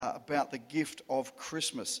about the gift of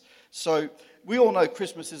Christmas. So we all know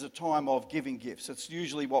Christmas is a time of giving gifts. It's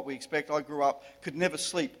usually what we expect. I grew up, could never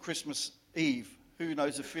sleep Christmas Eve. Who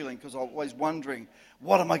knows the feeling? Because I was always wondering,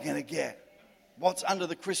 what am I going to get? What's under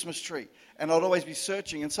the Christmas tree? And I'd always be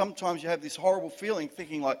searching. And sometimes you have this horrible feeling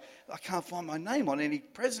thinking like, I can't find my name on any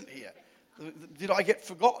present here. Did I get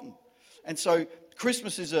forgotten? And so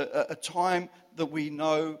Christmas is a time that we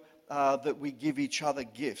know that we give each other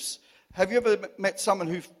gifts. Have you ever met someone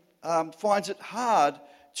who finds it hard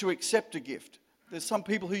to accept a gift? There's some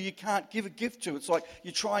people who you can't give a gift to. It's like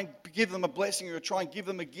you try and give them a blessing or try and give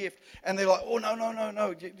them a gift, and they're like, oh,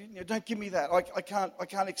 no, don't give me that. I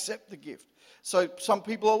can't accept the gift. So some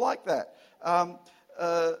people are like that.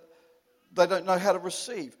 They don't know how to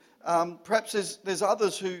receive. Perhaps there's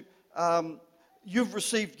others who you've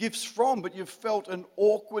received gifts from, but you've felt an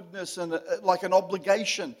awkwardness and like an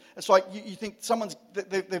obligation. It's like you think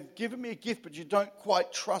they've given me a gift, but you don't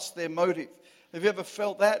quite trust their motive. Have you ever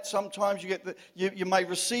felt that? Sometimes you may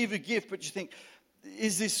receive a gift, but you think,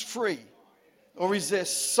 is this free? Or is there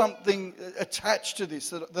something attached to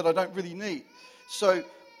this that I don't really need? So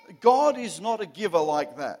God is not a giver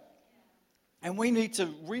like that. And we need to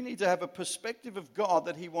have a perspective of God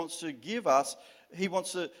that He wants to give us. He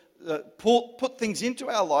wants to put things into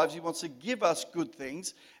our lives. He wants to give us good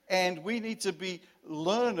things. And we need to be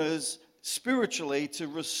learners spiritually to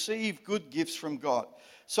receive good gifts from God.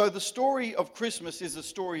 So the story of Christmas is the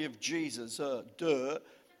story of Jesus,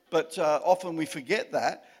 but often we forget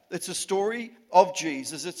that. It's a story of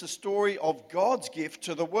Jesus. It's a story of God's gift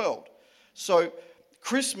to the world. So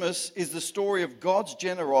Christmas is the story of God's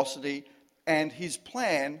generosity and His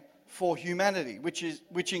plan for humanity,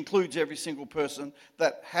 which includes every single person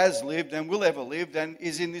that has lived and will ever live and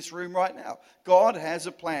is in this room right now. God has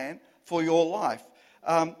a plan for your life.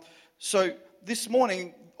 So this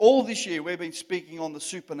morning, all this year, we've been speaking on the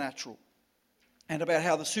supernatural and about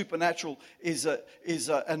how the supernatural is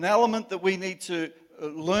an element that we need to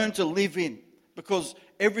learn to live in, because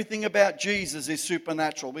everything about Jesus is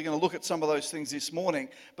supernatural. We're going to look at some of those things this morning,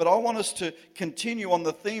 but I want us to continue on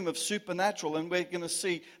the theme of supernatural, and we're going to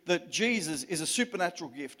see that Jesus is a supernatural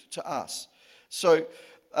gift to us. So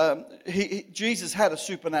Jesus had a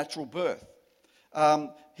supernatural birth.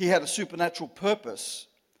 He had a supernatural purpose,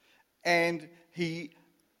 and He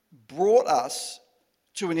brought us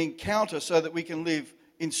to an encounter so that we can live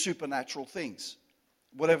in supernatural things,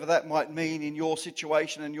 whatever that might mean in your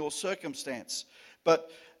situation and your circumstance.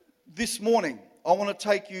 But this morning, I want to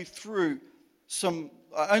take you through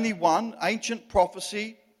only one ancient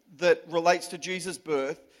prophecy that relates to Jesus'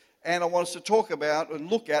 birth, and I want us to talk about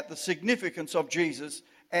and look at the significance of Jesus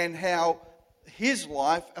and how His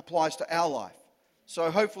life applies to our life.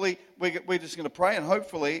 So hopefully, we're just going to pray, and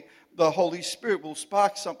hopefully the Holy Spirit will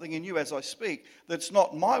spark something in you as I speak. That's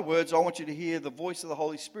not my words. I want you to hear the voice of the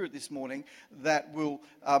Holy Spirit this morning that will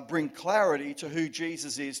bring clarity to who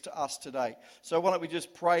Jesus is to us today. So why don't we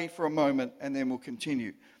just pray for a moment and then we'll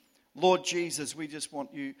continue. Lord Jesus, we just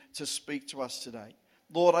want you to speak to us today.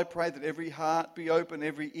 Lord, I pray that every heart be open,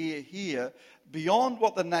 every ear hear beyond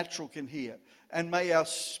what the natural can hear. And may our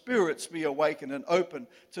spirits be awakened and open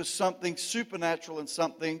to something supernatural and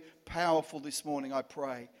something powerful this morning, I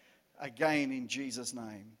pray. Again, in Jesus'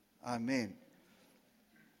 name, amen.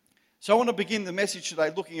 So I want to begin the message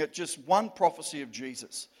today looking at just one prophecy of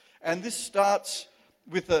Jesus. And this starts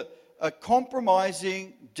with a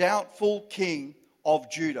compromising, doubtful king of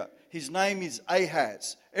Judah. His name is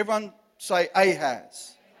Ahaz. Everyone say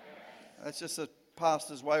Ahaz. That's just a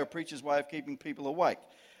pastor's way or preacher's way of keeping people awake.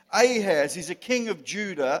 Ahaz is a king of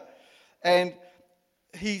Judah, and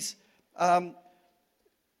his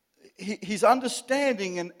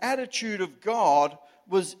understanding and attitude of God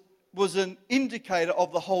was an indicator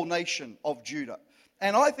of the whole nation of Judah.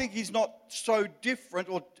 And I think he's not so different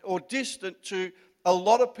or distant to a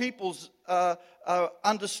lot of people's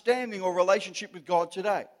understanding or relationship with God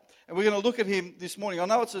today. And we're going to look at him this morning. I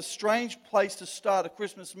know it's a strange place to start a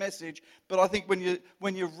Christmas message, but I think when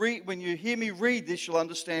you hear me read this, you'll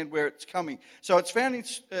understand where it's coming. So it's found in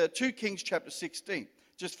 2 Kings chapter 16.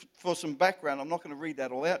 Just for some background, I'm not going to read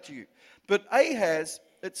that all out to you. But Ahaz,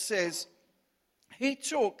 it says, he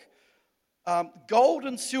took gold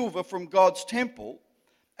and silver from God's temple,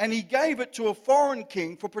 and he gave it to a foreign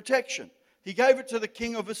king for protection. He gave it to the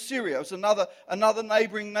king of Assyria. It was another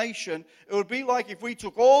neighboring nation. It would be like if we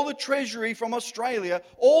took all the treasury from Australia,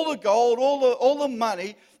 all the gold, all the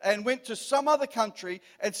money, and went to some other country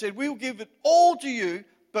and said, we'll give it all to you,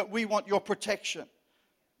 but we want your protection.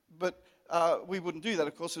 But we wouldn't do that,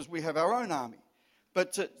 of course, as we have our own army.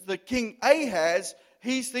 But the king Ahaz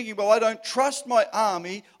he's thinking, well, I don't trust my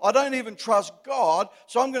army. I don't even trust God.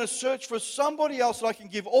 So I'm going to search for somebody else that I can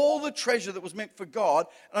give all the treasure that was meant for God,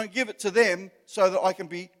 and I give it to them so that I can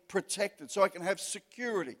be protected, so I can have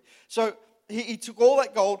security. So he took all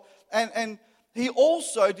that gold, and he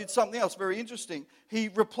also did something else very interesting. He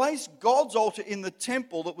replaced God's altar in the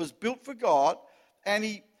temple that was built for God, and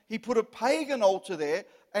he put a pagan altar there,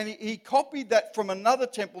 and he copied that from another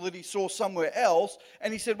temple that he saw somewhere else,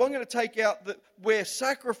 and he said, well, I'm going to take out where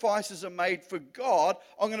sacrifices are made for God,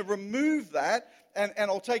 I'm going to remove that, and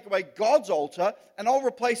I'll take away God's altar, and I'll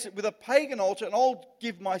replace it with a pagan altar, and I'll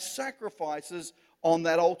give my sacrifices on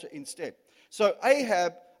that altar instead. So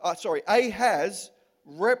Ahaz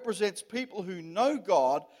represents people who know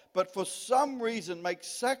God, but for some reason make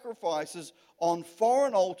sacrifices on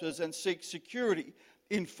foreign altars and seek security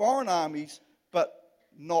in foreign armies, but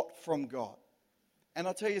not from God. And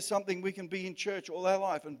I'll tell you something, we can be in church all our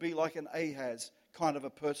life and be like an Ahaz kind of a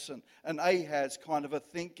person, an Ahaz kind of a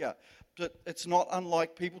thinker. But it's not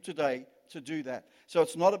unlike people today to do that. So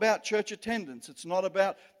it's not about church attendance. It's not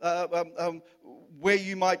about where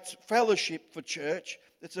you might fellowship for church.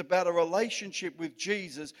 It's about a relationship with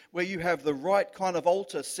Jesus where you have the right kind of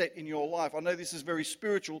altar set in your life. I know this is very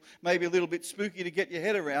spiritual, maybe a little bit spooky to get your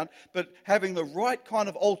head around, but having the right kind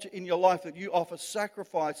of altar in your life that you offer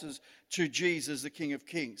sacrifices to Jesus, the King of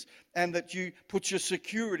Kings, and that you put your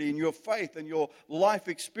security in your faith and your life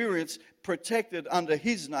experience protected under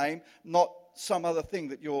His name, not some other thing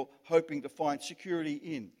that you're hoping to find security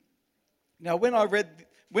in. Now, when I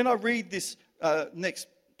read this next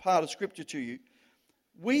part of Scripture to you,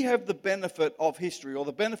 we have the benefit of history, or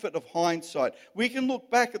the benefit of hindsight. We can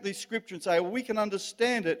look back at this Scripture and say, well, we can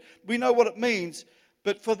understand it. We know what it means.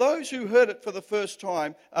 But for those who heard it for the first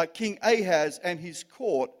time, King Ahaz and his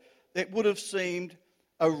court, it would have seemed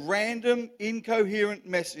a random, incoherent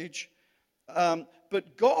message.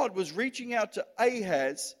 But God was reaching out to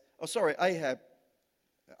Ahab. Sorry, I've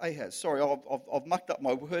mucked up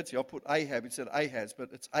my words here. I put Ahab instead of Ahaz, but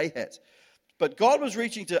it's Ahaz. But God was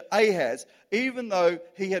reaching to Ahaz, even though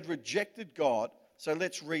he had rejected God. So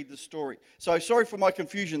let's read the story. So sorry for my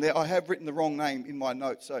confusion there. I have written the wrong name in my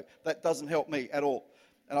notes, so that doesn't help me at all.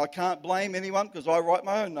 And I can't blame anyone because I write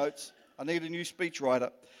my own notes. I need a new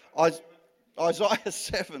speechwriter. Isaiah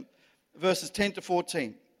 7, verses 10 to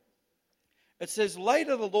 14. It says,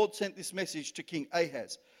 later the Lord sent this message to King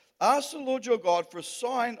Ahaz. Ask the Lord your God for a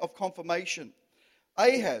sign of confirmation.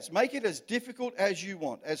 Ahaz, make it as difficult as you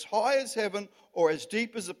want, as high as heaven or as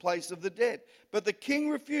deep as the place of the dead. But the king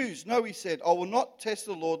refused. No, he said, I will not test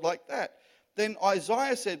the Lord like that. Then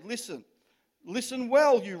Isaiah said, listen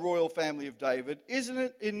well, you royal family of David. Isn't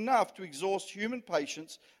it enough to exhaust human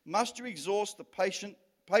patience? Must you exhaust the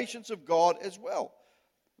patience of God as well?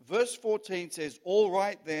 Verse 14 says, all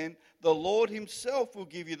right then, the Lord himself will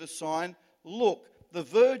give you the sign. Look, the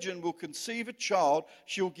virgin will conceive a child,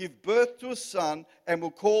 she'll give birth to a son, and will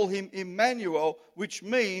call him Emmanuel, which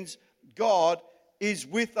means God is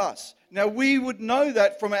with us. Now, we would know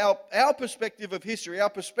that from our perspective of history, our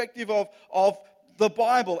perspective of the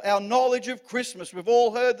Bible, our knowledge of Christmas. We've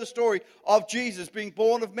all heard the story of Jesus being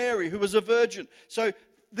born of Mary, who was a virgin. So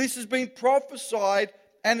this has been prophesied,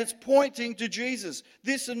 and it's pointing to Jesus.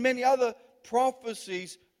 This and many other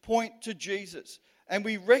prophecies point to Jesus. And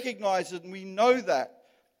we recognize it and we know that.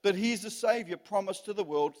 But he's the Savior promised to the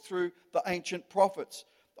world through the ancient prophets.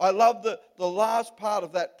 I love the last part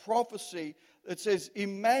of that prophecy. It says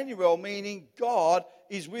Emmanuel, meaning God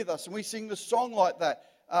is with us. And we sing the song like that,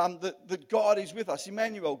 that God is with us.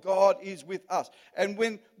 Emmanuel, God is with us. And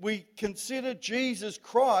when we consider Jesus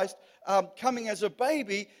Christ coming as a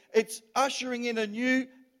baby, it's ushering in a new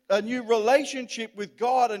relationship with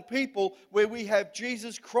God and people where we have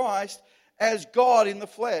Jesus Christ as God in the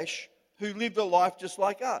flesh, who lived a life just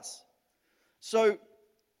like us. So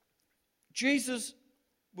Jesus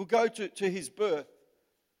will go to his birth,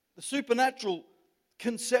 the supernatural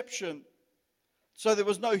conception. So there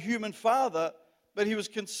was no human father, but he was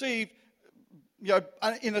conceived,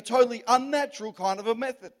 in a totally unnatural kind of a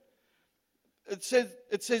method. It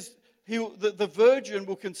says the virgin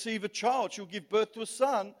will conceive a child. She'll give birth to a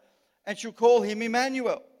son, and she'll call him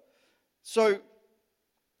Emmanuel. So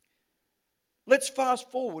let's fast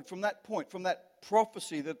forward from that point, from that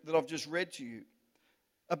prophecy that I've just read to you.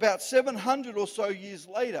 About 700 or so years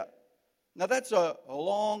later. Now that's a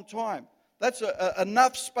long time. That's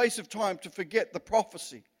enough space of time to forget the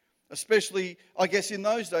prophecy. Especially, I guess, in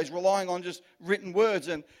those days, relying on just written words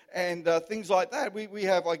and things like that. We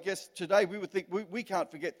have, I guess, today, we would think we can't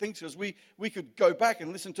forget things because we could go back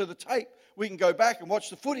and listen to the tape. We can go back and watch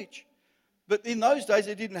the footage. But in those days,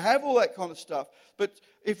 they didn't have all that kind of stuff. But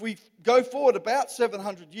if we go forward about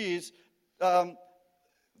 700 years,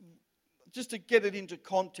 just to get it into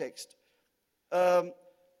context,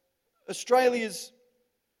 Australia's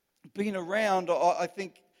been around, I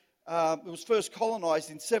think it was first colonised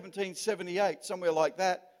in 1778, somewhere like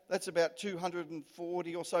that. That's about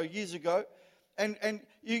 240 or so years ago. And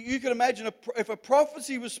you can imagine if a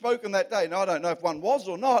prophecy was spoken that day, and I don't know if one was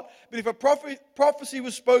or not, but if a prophecy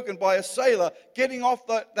was spoken by a sailor getting off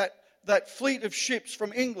that fleet of ships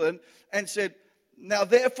from England and said, now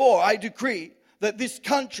therefore I decree that this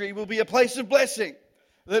country will be a place of blessing,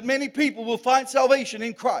 that many people will find salvation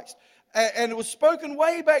in Christ. And it was spoken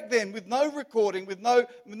way back then with no recording, with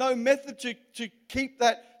no method to keep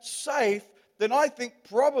that safe, then I think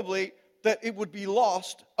probably that it would be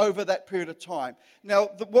lost over that period of time.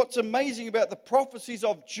 Now, what's amazing about the prophecies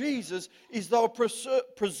of Jesus is they were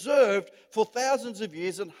preserved for thousands of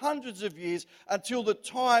years and hundreds of years until the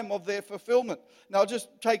time of their fulfillment. Now, I'll just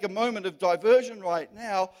take a moment of diversion right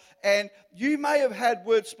now, and you may have had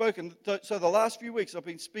words spoken. So the last few weeks I've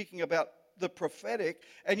been speaking about the prophetic,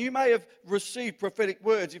 and you may have received prophetic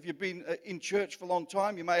words. If you've been in church for a long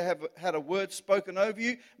time, you may have had a word spoken over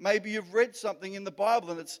you. Maybe you've read something in the Bible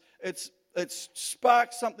and it's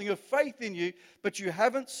sparked something of faith in you, but you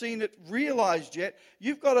haven't seen it realized yet.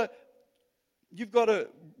 You've got to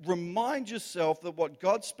remind yourself that what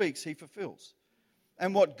God speaks, He fulfills.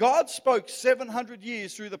 And what God spoke 700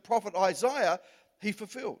 years through the prophet Isaiah, He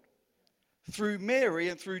fulfilled. Through Mary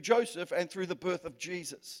and through Joseph and through the birth of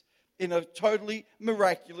Jesus, in a totally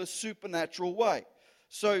miraculous, supernatural way.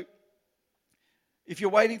 So, if you're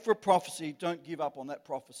waiting for a prophecy, don't give up on that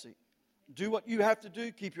prophecy. Do what you have to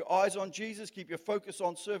do. Keep your eyes on Jesus. Keep your focus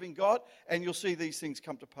on serving God, and you'll see these things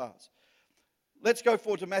come to pass. Let's go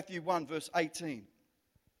forward to Matthew 1, verse 18.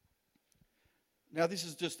 Now, this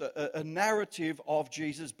is just a narrative of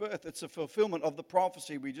Jesus' birth. It's a fulfillment of the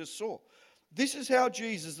prophecy we just saw. This is how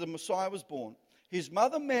Jesus, the Messiah, was born. His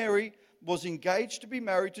mother Mary was engaged to be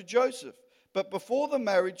married to Joseph. But before the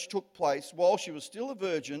marriage took place, while she was still a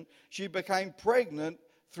virgin, she became pregnant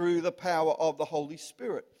through the power of the Holy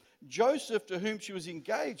Spirit. Joseph, to whom she was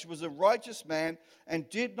engaged, was a righteous man and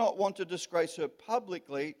did not want to disgrace her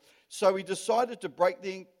publicly, so he decided to break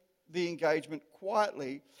the engagement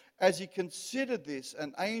quietly. As he considered this,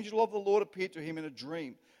 an angel of the Lord appeared to him in a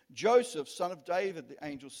dream. Joseph, son of David, the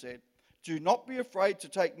angel said, do not be afraid to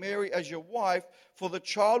take Mary as your wife, for the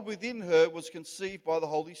child within her was conceived by the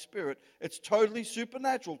Holy Spirit. It's totally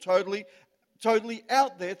supernatural, totally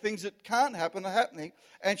out there. Things that can't happen are happening.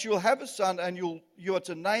 And she will have a son, and you are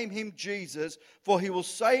to name him Jesus, for he will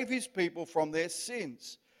save his people from their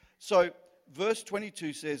sins. So, verse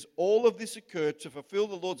 22 says, all of this occurred to fulfill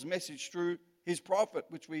the Lord's message through his prophet,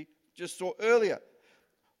 which we just saw earlier.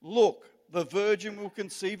 Look, the virgin will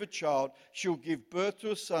conceive a child. She'll give birth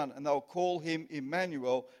to a son, and they'll call him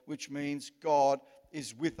Emmanuel, which means God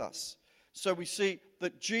is with us. So we see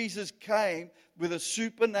that Jesus came with a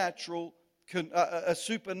supernatural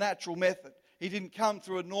method. He didn't come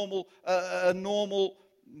through a normal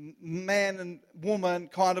man and woman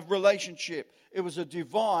kind of relationship. It was a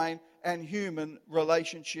divine and human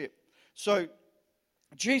relationship. So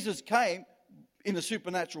Jesus came in a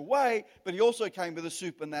supernatural way, but he also came with a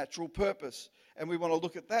supernatural purpose. And we want to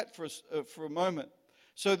look at that for a moment.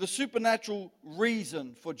 So the supernatural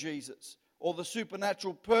reason for Jesus, or the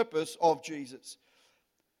supernatural purpose of Jesus.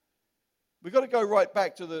 We've got to go right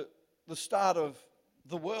back to the start of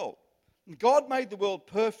the world. God made the world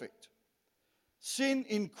perfect. Sin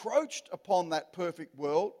encroached upon that perfect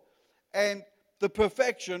world, and the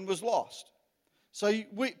perfection was lost. So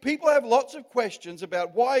people have lots of questions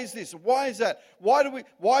about why is this, why is that, why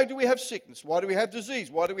do we have sickness, why do we have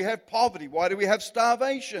disease, why do we have poverty, why do we have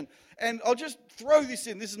starvation? And I'll just throw this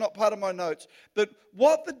in. This is not part of my notes, but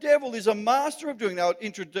what the devil is a master of doing. Now,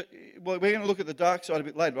 we're going to look at the dark side a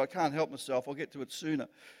bit later, but I can't help myself. I'll get to it sooner.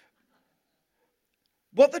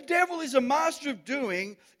 What the devil is a master of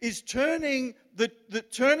doing is turning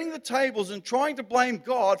the tables and trying to blame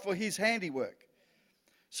God for his handiwork.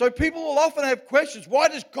 So people will often have questions. Why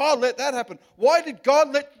does God let that happen? Why did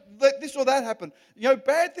God let this or that happen? You know,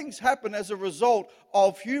 bad things happen as a result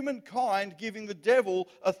of humankind giving the devil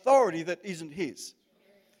authority that isn't his.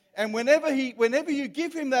 And whenever you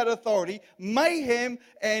give him that authority, mayhem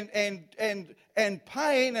and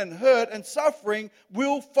pain and hurt and suffering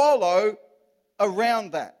will follow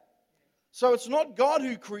around that. So it's not God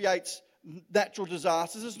who creates natural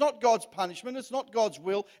disasters. It's not God's punishment. It's not God's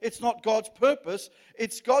will. It's not God's purpose.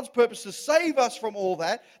 It's God's purpose to save us from all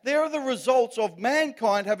that. There are the results of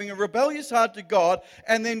mankind having a rebellious heart to God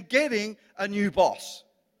and then getting a new boss.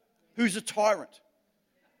 who's a tyrant.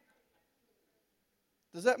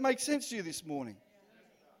 Does that make sense to you this morning?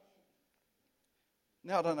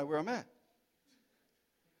 Now I don't know where I'm at.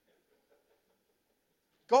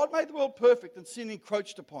 God made the world perfect and sin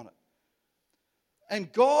encroached upon it.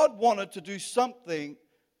 And God wanted to do something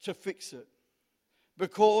to fix it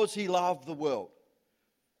because he loved the world.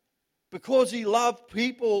 Because he loved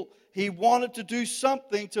people, he wanted to do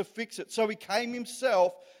something to fix it. So he came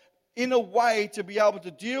himself in a way to be able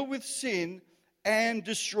to deal with sin and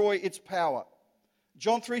destroy its power.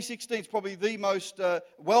 John 3:16 is probably the most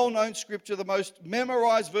well-known scripture, the most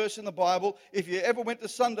memorized verse in the Bible. If you ever went to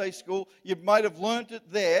Sunday school, you might have learnt it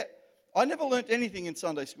there. I never learnt anything in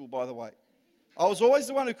Sunday school, by the way. I was always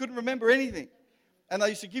the one who couldn't remember anything. And they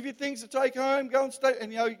used to give you things to take home, go and stay,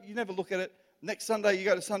 and you never look at it. Next Sunday, you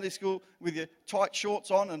go to Sunday school with your tight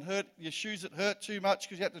shorts on and your shoes that hurt too much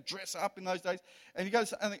because you had to dress up in those days. And you go,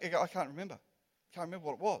 and you go, I can't remember. Can't remember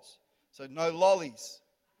what it was. So no lollies,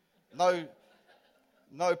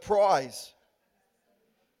 no prize.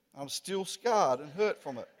 I'm still scarred and hurt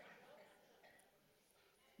from it.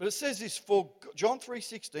 But it says this, for John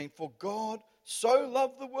 3:16, for God so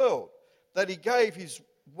loved the world that he gave his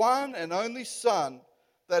one and only Son,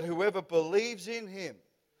 that whoever believes in him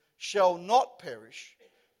shall not perish,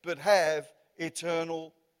 but have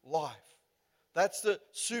eternal life. That's the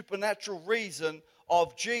supernatural reason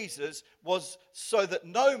of Jesus, was so that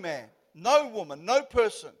no man, no woman, no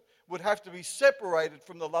person would have to be separated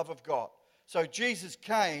from the love of God. So Jesus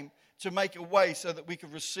came to make a way so that we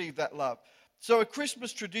could receive that love. So a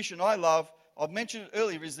Christmas tradition I love, I've mentioned it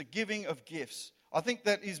earlier, is the giving of gifts. I think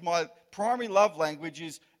that is my primary love language,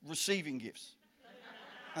 is receiving gifts.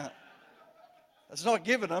 That's not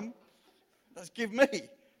giving them. That's give me.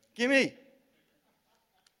 Give me.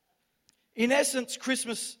 In essence,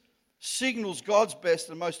 Christmas signals God's best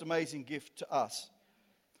and most amazing gift to us.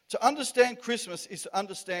 To understand Christmas is to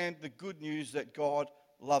understand the good news that God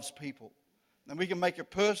loves people. And we can make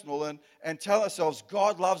it personal and tell ourselves,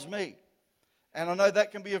 God loves me. And I know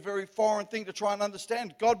that can be a very foreign thing to try and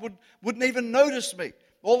understand. God wouldn't even notice me.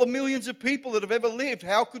 All the millions of people that have ever lived,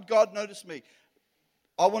 how could God notice me?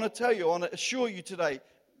 I want to tell you, I want to assure you today,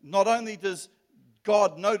 not only does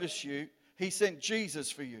God notice you, he sent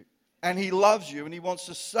Jesus for you. And he loves you and he wants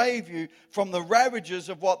to save you from the ravages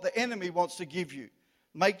of what the enemy wants to give you.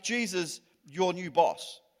 Make Jesus your new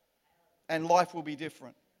boss and life will be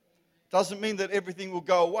different. Doesn't mean that everything will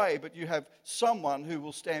go away, but you have someone who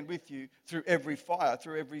will stand with you through every fire,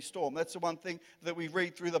 through every storm. That's the one thing that we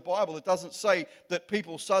read through the Bible. It doesn't say that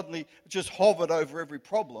people suddenly just hovered over every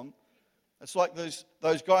problem. It's like those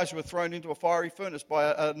guys who were thrown into a fiery furnace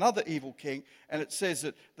by another evil king, and it says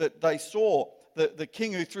that they saw the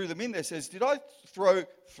king who threw them in there says, did I throw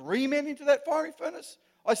 3 men into that fiery furnace?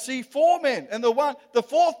 I see 4 men, and the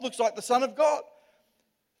fourth looks like the Son of God.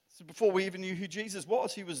 So before we even knew who Jesus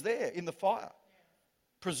was, he was there in the fire,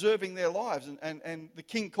 preserving their lives. And the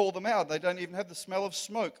king called them out. They don't even have the smell of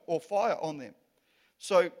smoke or fire on them.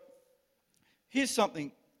 So here's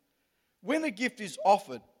something. When a gift is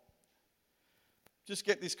offered, just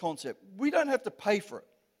get this concept. We don't have to pay for it.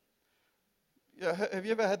 You know, have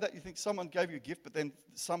you ever had that? You think someone gave you a gift, but then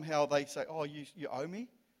somehow they say, oh, you owe me?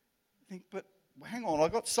 You think, but hang on, I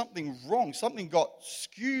got something wrong. Something got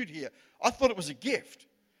skewed here. I thought it was a gift.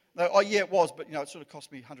 No, oh, yeah, it was, but, it sort of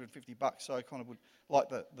cost me $150, so I kind of would like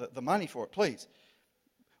the money for it, please.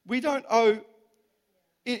 We don't owe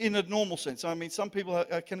in a normal sense. I mean, some people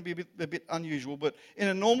can be a bit unusual, but in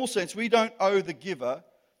a normal sense, we don't owe the giver.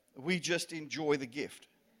 We just enjoy the gift.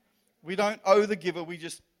 We don't owe the giver. We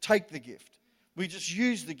just take the gift. We just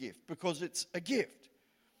use the gift because it's a gift.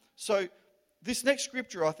 So this next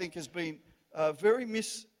scripture, I think, has been very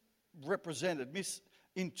misrepresented,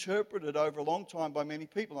 misinterpreted over a long time by many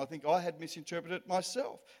people. I think I had misinterpreted it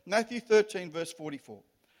myself. Matthew 13, verse 44. It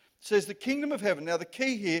says, the kingdom of heaven. Now, the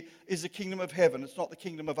key here is the kingdom of heaven. It's not the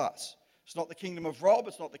kingdom of us. It's not the kingdom of Rob.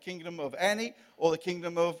 It's not the kingdom of Annie or the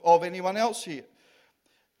kingdom of anyone else here.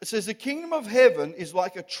 It says, the kingdom of heaven is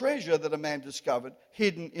like a treasure that a man discovered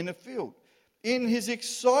hidden in a field. In his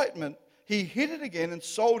excitement, he hid it again and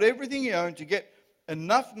sold everything he owned to get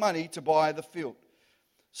enough money to buy the field.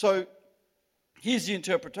 So here's the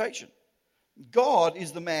interpretation. God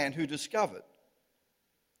is the man who discovered.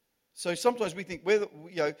 So sometimes we think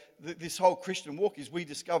this whole Christian walk is we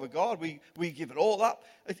discover God, we give it all up.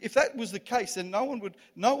 If that was the case, then no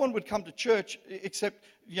one would come to church except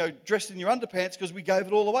dressed in your underpants because we gave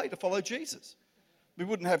it all away to follow Jesus. We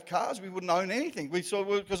wouldn't have cars, we wouldn't own anything.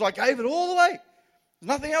 Because I gave it all away.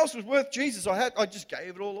 Nothing else was worth Jesus. I just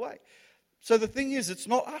gave it all away. So the thing is, it's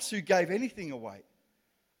not us who gave anything away.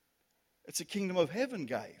 It's the kingdom of heaven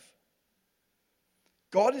gave.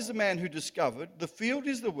 God is the man who discovered, the field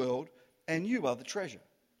is the world, and you are the treasure.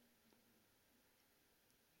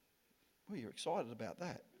 Well, you're excited about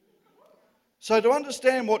that. So to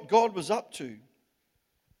understand what God was up to,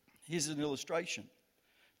 here's an illustration.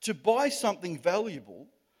 To buy something valuable,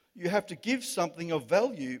 you have to give something of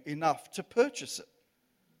value enough to purchase it.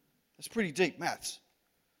 That's pretty deep maths.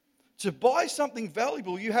 To buy something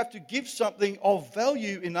valuable, you have to give something of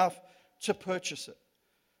value enough to purchase it.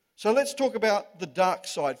 So let's talk about the dark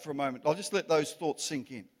side for a moment. I'll just let those thoughts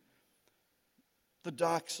sink in. The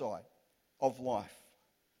dark side of life.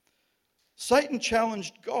 Satan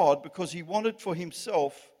challenged God because he wanted for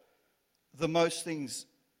himself the most things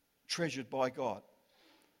treasured by God.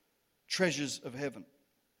 Treasures of heaven.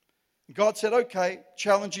 God said, okay,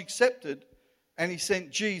 challenge accepted, and he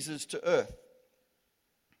sent Jesus to earth.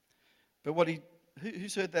 But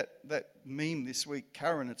who's heard that meme this week?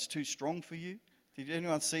 Karen, it's too strong for you. Did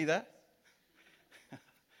anyone see that?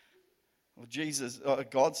 Well,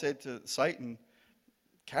 God said to Satan,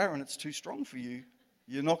 Karen, it's too strong for you.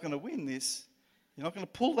 You're not going to win this. You're not going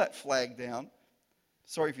to pull that flag down.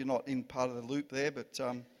 Sorry if you're not in part of the loop there, but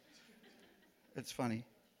it's funny.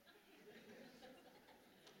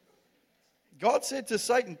 God said to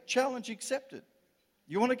Satan, challenge accepted.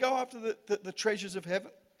 You want to go after the treasures of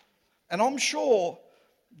heaven? And I'm sure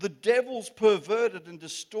the devil's perverted and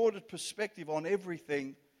distorted perspective on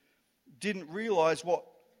everything didn't realize what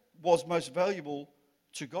was most valuable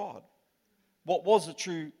to God. What was the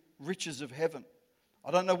true riches of heaven?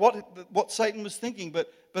 I don't know what Satan was thinking,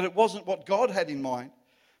 but it wasn't what God had in mind.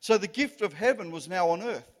 So the gift of heaven was now on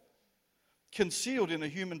earth, concealed in a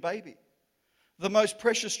human baby. The most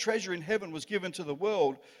precious treasure in heaven was given to the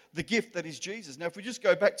world, the gift that is Jesus. Now, if we just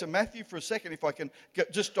go back to Matthew for a second, if I can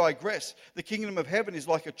just digress, the kingdom of heaven is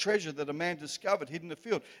like a treasure that a man discovered hidden in the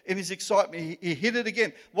field. In his excitement, he hid it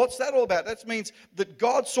again. What's that all about? That means that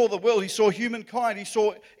God saw the world. He saw humankind. He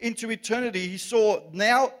saw into eternity. He saw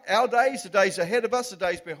now our days, the days ahead of us, the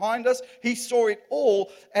days behind us. He saw it all.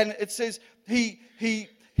 And it says he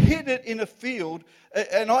hid it in a field,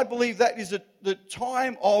 and I believe that is the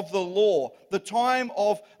time of the law, the time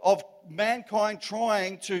of mankind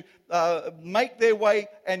trying to make their way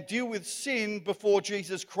and deal with sin before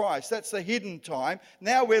Jesus Christ. That's the hidden time.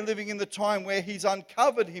 Now we're living in the time where he's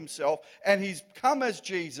uncovered himself, and he's come as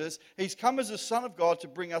Jesus. He's come as the Son of God to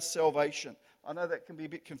bring us salvation. I know that can be a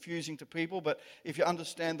bit confusing to people, but if you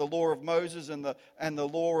understand the law of Moses and the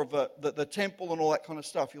law of the temple and all that kind of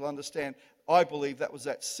stuff, you'll understand. I believe that was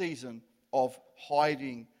that season of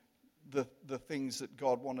hiding the things that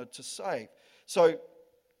God wanted to save. So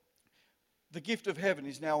the gift of heaven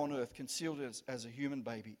is now on earth, concealed as a human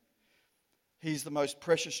baby. He's the most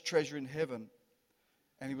precious treasure in heaven,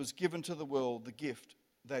 and he was given to the world the gift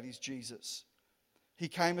that is Jesus. He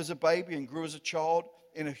came as a baby and grew as a child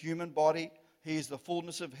in a human body. He is the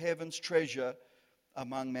fullness of heaven's treasure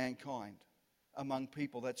among mankind, among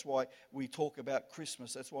people. That's why we talk about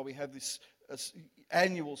Christmas. That's why we have this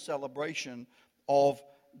annual celebration of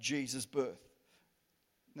Jesus' birth.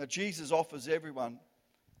 Now, Jesus offers everyone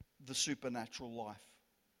the supernatural life.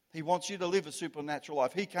 He wants you to live a supernatural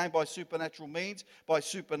life. He came by supernatural means, by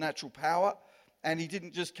supernatural power. And he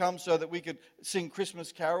didn't just come so that we could sing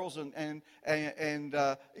Christmas carols and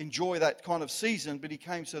enjoy that kind of season, but he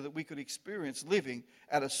came so that we could experience living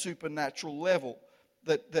at a supernatural level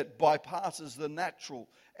that bypasses the natural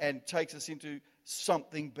and takes us into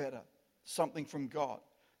something better, something from God.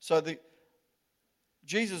 So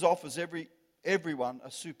Jesus offers everyone a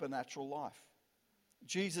supernatural life.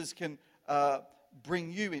 Jesus can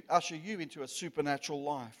usher you into a supernatural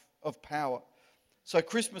life of power. So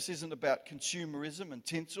Christmas isn't about consumerism and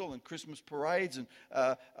tinsel and Christmas parades and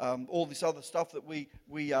all this other stuff that we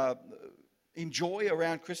enjoy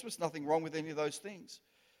around Christmas. Nothing wrong with any of those things.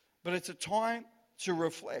 But it's a time to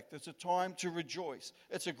reflect. It's a time to rejoice.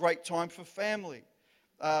 It's a great time for family.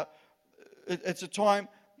 It's a time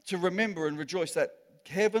to remember and rejoice that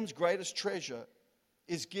heaven's greatest treasure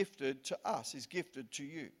is gifted to us, is gifted to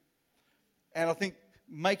you. And I think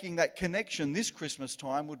making that connection this Christmas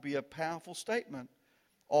time would be a powerful statement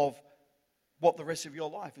of what the rest of your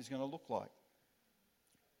life is going to look like.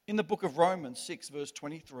 In the book of Romans 6, verse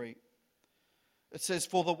 23, it says,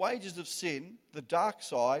 "For the wages of sin, the dark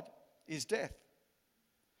side, is death.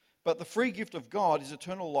 But the free gift of God is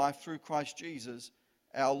eternal life through Christ Jesus,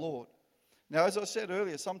 our Lord." Now, as I said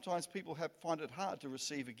earlier, sometimes people find it hard to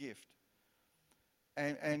receive a gift.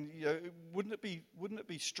 And you know, wouldn't it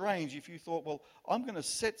be strange if you thought, well, I'm going to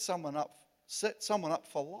set someone up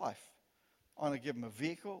for life. I'm going to give them a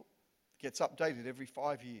vehicle that gets updated every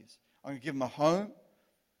 5 years. I'm going to give them a home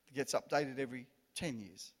that gets updated every 10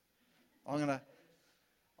 years. I'm going to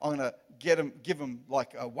I'm going to give them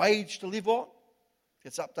like a wage to live on.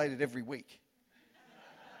 It's updated every week.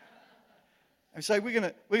 And say, I'm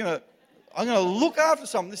going to look after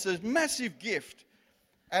something. This is a massive gift.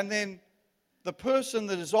 And then the person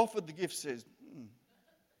that is offered the gift says,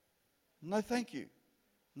 no, thank you.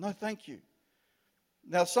 No, thank you.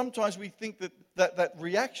 Now, sometimes we think that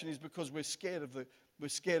reaction is because we're scared of the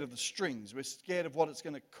strings. We're scared of what it's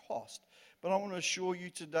going to cost. But I want to assure you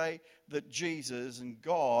today that Jesus and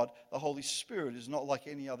God, the Holy Spirit, is not like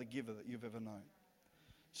any other giver that you've ever known.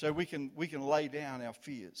 So we can lay down our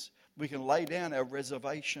fears. We can lay down our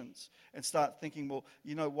reservations and start thinking, well,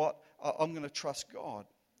 you know what? I'm going to trust God.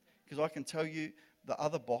 Because I can tell you the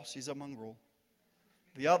other boss is a mongrel.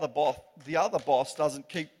 The other boss doesn't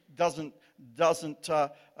keep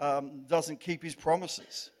his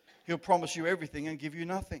promises. He'll promise you everything and give you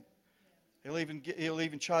nothing. He'll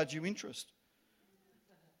even charge you interest.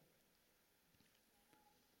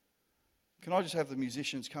 Can I just have the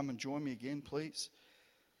musicians come and join me again, please?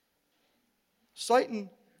 Satan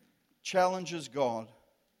challenges God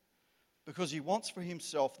because he wants for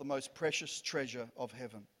himself the most precious treasure of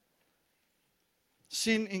heaven.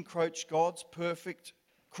 Sin encroached God's perfect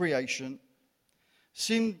creation.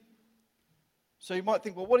 Sin, so you might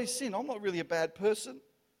think, well, what is sin? I'm not really a bad person.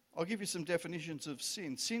 I'll give you some definitions of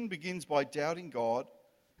sin. Sin begins by doubting God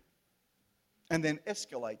and then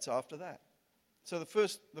escalates after that. So the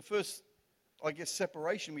first, I guess,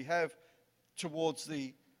 separation we have towards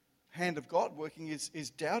the hand of God working is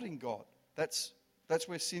doubting God. That's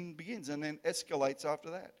where sin begins and then escalates after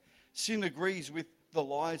that. Sin agrees with the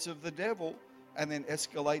lies of the devil and then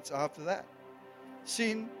escalates after that.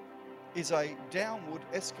 Sin is a downward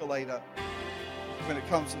escalator when it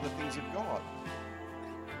comes to the things of God.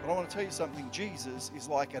 But I want to tell you something. Jesus is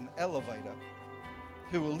like an elevator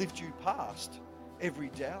who will lift you past every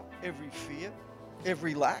doubt, every fear,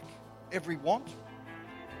 every lack, every want.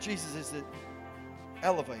 Jesus is the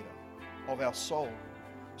elevator of our soul.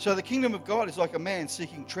 So the kingdom of God is like a man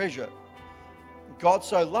seeking treasure. God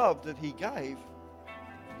so loved that he gave.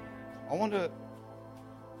 I want to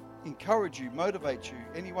encourage you, motivate you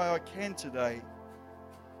any way I can today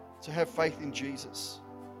to have faith in Jesus.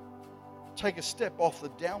 Take a step off the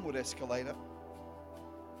downward escalator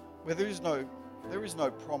where there is no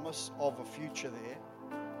promise of a future there.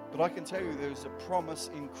 But I can tell you there is a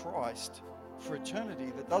promise in Christ for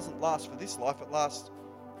eternity that doesn't last for this life, it lasts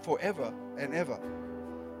forever and ever.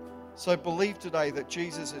 So believe today that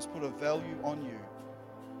Jesus has put a value on you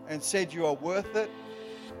and said you are worth it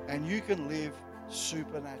and you can live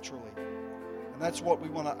supernaturally. And that's what we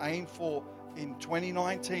want to aim for in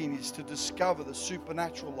 2019, is to discover the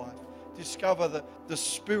supernatural life, discover the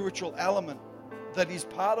spiritual element that is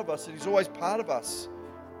part of us, that is always part of us.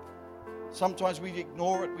 Sometimes we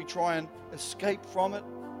ignore it, we try and escape from it,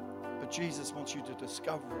 but Jesus wants you to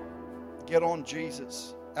discover it. Get on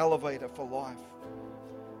Jesus, elevator for life.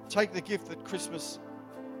 Take the gift this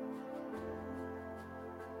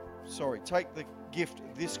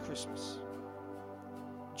Christmas.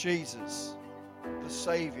 Jesus, the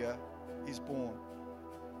Savior, is born.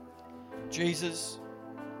 Jesus,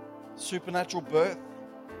 supernatural birth,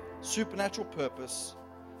 supernatural purpose,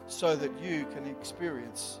 so that you can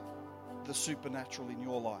experience the supernatural in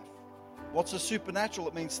your life. What's the supernatural?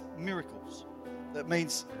 It means miracles. That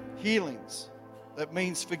means healings. That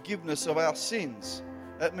means forgiveness of our sins.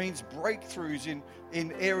 That means breakthroughs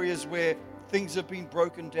in areas where things have been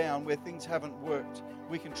broken down, where things haven't worked.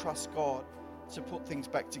 We can trust God to put things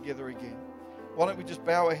back together again. Why don't we just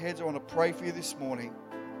bow our heads? I want to pray for you this morning.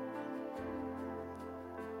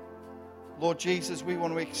 Lord Jesus, we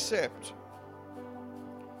want to accept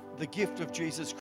the gift of Jesus